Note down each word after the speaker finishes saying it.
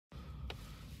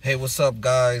Hey, what's up,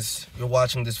 guys? You're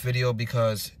watching this video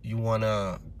because you want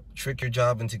to trick your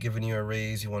job into giving you a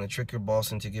raise. You want to trick your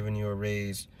boss into giving you a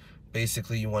raise.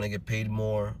 Basically, you want to get paid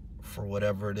more for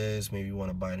whatever it is. Maybe you want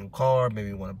to buy a new car. Maybe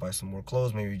you want to buy some more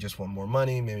clothes. Maybe you just want more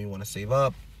money. Maybe you want to save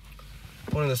up.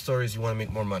 One of the stories, you want to make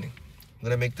more money. I'm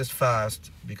going to make this fast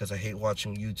because I hate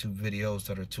watching YouTube videos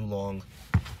that are too long,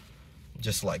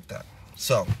 just like that.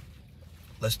 So,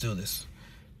 let's do this.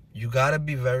 You got to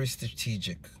be very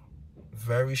strategic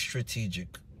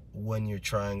when you're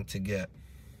trying to get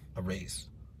a raise,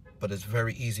 but it's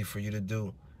very easy for you to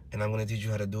do, and I'm going to teach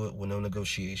you how to do it with no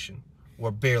negotiation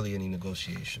or barely any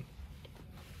negotiation.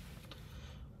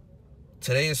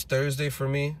 Today is Thursday for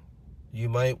me. You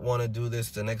might want to do this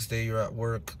the next day you're at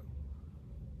work.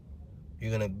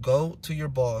 You're going to go to your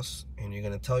boss and you're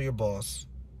going to tell your boss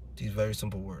these very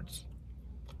simple words.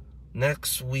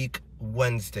 Next week,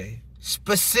 Wednesday,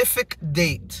 specific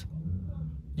date.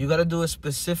 You got to do a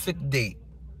specific date,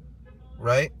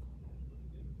 right?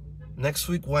 Next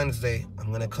week, Wednesday, I'm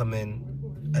going to come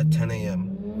in at 10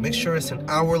 a.m. Make sure it's an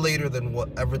hour later than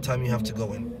whatever time you have to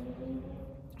go in.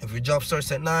 If your job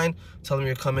starts at 9, tell them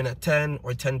you're coming at 10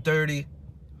 or 10:30.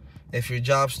 If your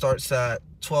job starts at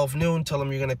 12 noon, tell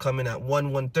them you're going to come in at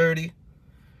 1:30.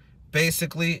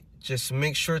 Basically, just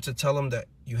make sure to tell them that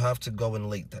you have to go in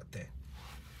late that day.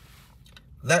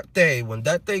 That day, when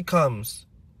that day comes,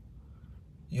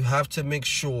 you have to make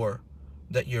sure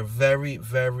that you're very,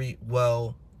 very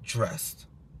well dressed,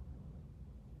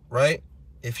 right?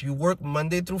 If you work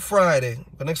Monday through Friday,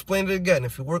 I'm going to explain it again.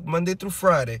 If you work Monday through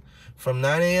Friday from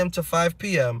 9 a.m. to 5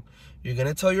 p.m., you're going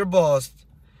to tell your boss,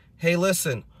 hey,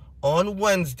 listen, on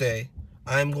Wednesday,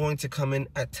 I'm going to come in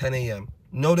at 10 a.m.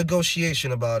 No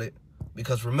negotiation about it,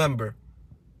 because remember,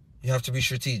 you have to be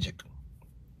strategic.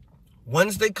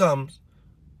 Wednesday comes,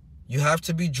 you have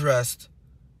to be dressed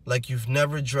like you've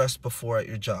never dressed before at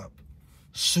your job.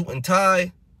 Suit and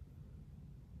tie,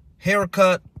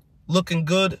 haircut, looking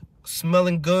good,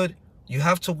 smelling good. You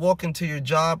have to walk into your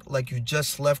job like you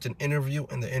just left an interview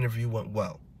and the interview went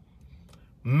well.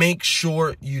 Make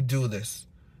sure you do this.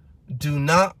 Do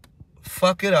not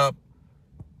fuck it up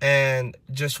and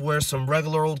just wear some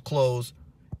regular old clothes.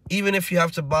 Even if you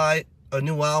have to buy a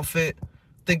new outfit,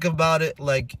 think about it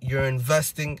like you're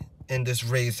investing in this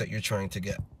raise that you're trying to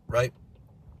get, right?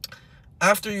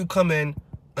 After you come in,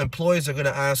 employees are going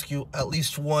to ask you at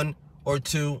least one or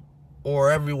two,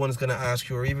 or everyone's going to ask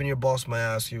you, or even your boss might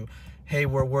ask you, hey,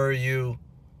 where were you?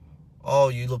 Oh,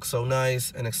 you look so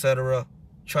nice, and etc.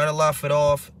 Try to laugh it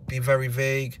off. Be very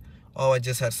vague. Oh, I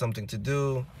just had something to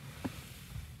do.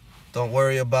 Don't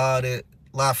worry about it.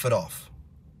 Laugh it off.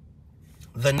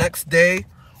 The next day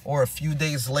or a few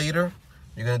days later,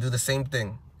 you're going to do the same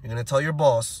thing. You're going to tell your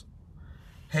boss,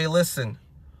 hey, listen,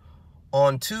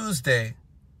 on Tuesday,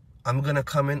 I'm going to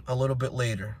come in a little bit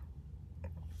later,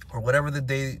 or whatever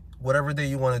day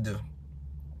you want to do.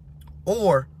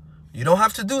 Or you don't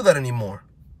have to do that anymore.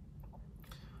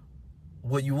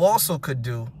 What you also could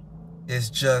do is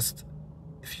just,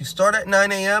 if you start at 9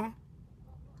 a.m.,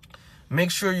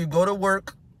 make sure you go to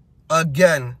work,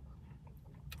 again,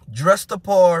 dressed the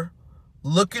par,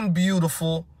 looking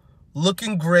beautiful,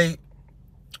 looking great.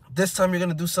 This time you're going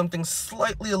to do something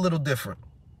slightly a little different.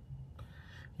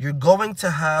 You're going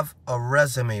to have a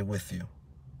resume with you.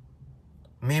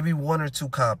 Maybe 1 or 2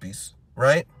 copies,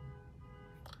 right?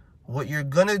 What you're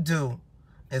going to do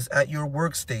is at your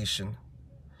workstation,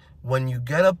 when you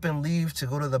get up and leave to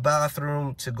go to the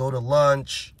bathroom, to go to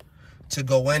lunch, to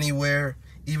go anywhere,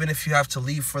 even if you have to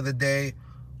leave for the day,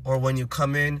 or when you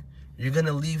come in, you're going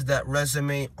to leave that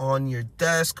resume on your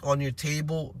desk, on your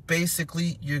table.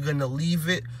 Basically, you're going to leave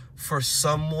it for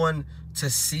someone to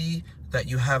see that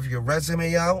you have your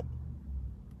resume out.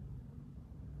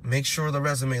 Make sure the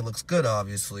resume looks good,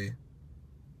 obviously.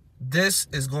 This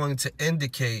is going to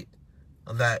indicate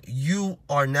that you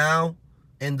are now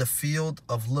in the field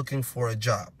of looking for a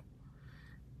job.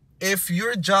 If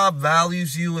your job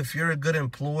values you, if you're a good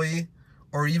employee,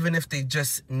 or even if they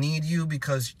just need you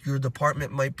because your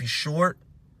department might be short,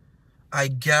 I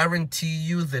guarantee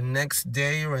you the next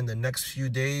day or in the next few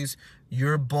days,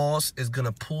 your boss is going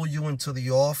to pull you into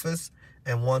the office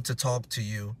and want to talk to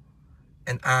you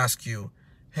and ask you,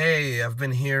 hey, I've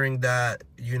been hearing that,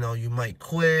 you might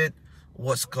quit.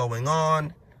 What's going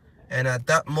on? And at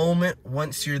that moment,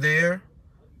 once you're there,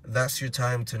 that's your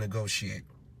time to negotiate.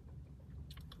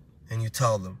 And you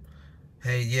tell them,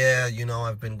 hey, yeah,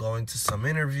 I've been going to some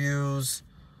interviews.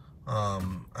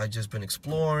 I've just been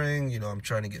exploring, I'm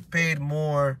trying to get paid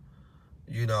more.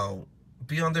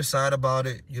 Be on their side about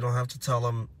it. You don't have to tell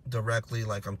them directly,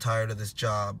 like, I'm tired of this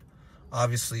job.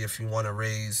 Obviously, if you want to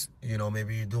raise,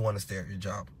 maybe you do want to stay at your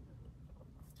job.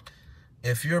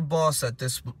 If your boss at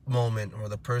this moment, or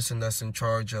the person that's in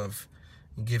charge of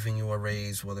giving you a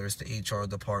raise, whether it's the HR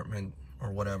department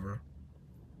or whatever,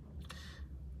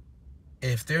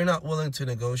 if they're not willing to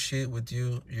negotiate with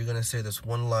you, you're going to say this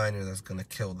one-liner that's going to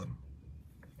kill them.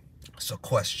 It's a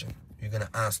question. You're going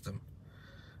to ask them,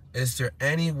 is there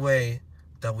any way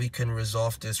that we can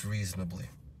resolve this reasonably?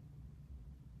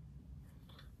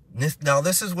 Now,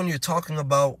 this is when you're talking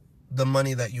about the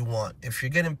money that you want. If you're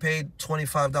getting paid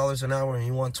 $25 an hour and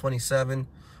you want 27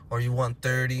 or you want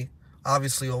 30,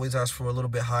 obviously always ask for a little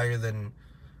bit higher than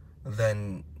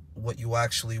what you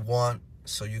actually want,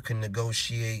 so you can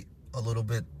negotiate a little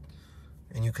bit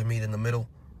and you can meet in the middle.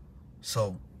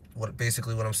 So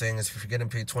basically what I'm saying is, if you're getting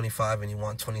paid 25 and you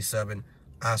want 27,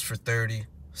 ask for 30,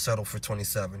 settle for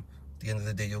 27. At the end of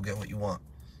the day, you'll get what you want.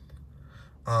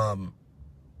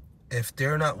 If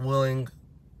they're not willing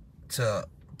to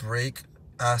break,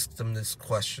 ask them this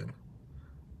question.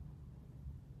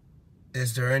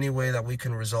 Is there any way that we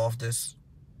can resolve this?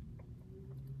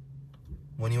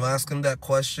 When you ask them that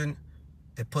question,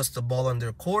 it puts the ball in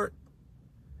their court,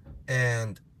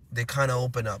 and they kind of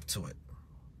open up to it,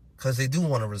 because they do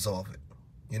want to resolve it,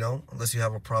 unless you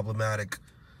have a problematic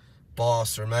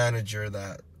boss or manager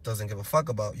that doesn't give a fuck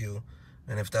about you.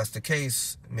 And if that's the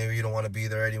case, maybe you don't want to be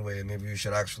there anyway. Maybe you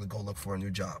should actually go look for a new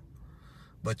job.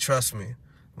 But trust me,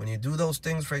 when you do those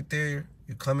things right there,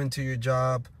 you come into your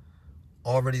job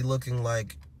already looking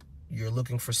like you're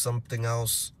looking for something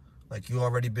else, like you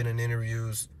already been in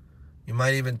interviews. You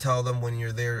might even tell them when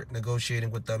you're there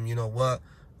negotiating with them, you know what,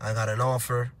 I got an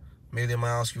offer. Maybe they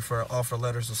might ask you for an offer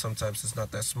letter, so sometimes it's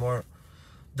not that smart.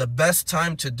 The best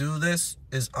time to do this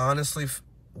is, honestly,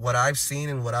 what I've seen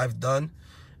and what I've done,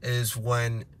 is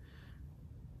when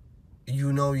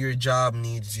your job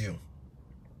needs you.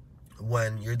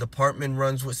 When your department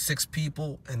runs with 6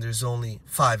 people and there's only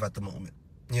 5 at the moment,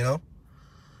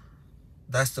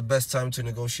 That's the best time to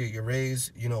negotiate your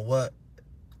raise. You know what?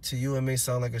 To you, it may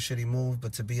sound like a shitty move,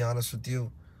 but to be honest with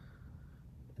you,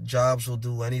 jobs will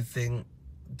do anything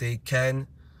they can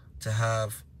to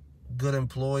have good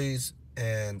employees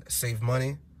and save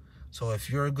money. So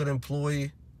if you're a good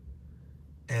employee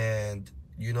and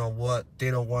you know what, they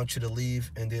don't want you to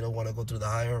leave and they don't want to go through the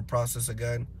hiring process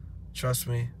again, trust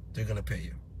me, they're going to pay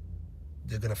you.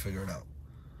 They're going to figure it out.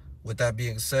 With that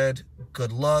being said,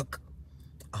 good luck.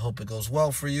 I hope it goes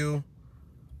well for you.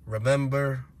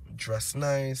 Remember, dress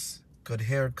nice, good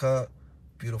haircut,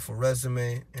 beautiful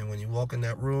resume, and when you walk in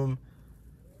that room,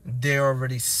 they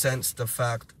already sense the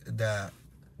fact that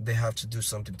they have to do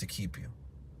something to keep you.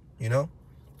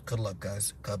 Good luck,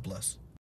 guys. God bless.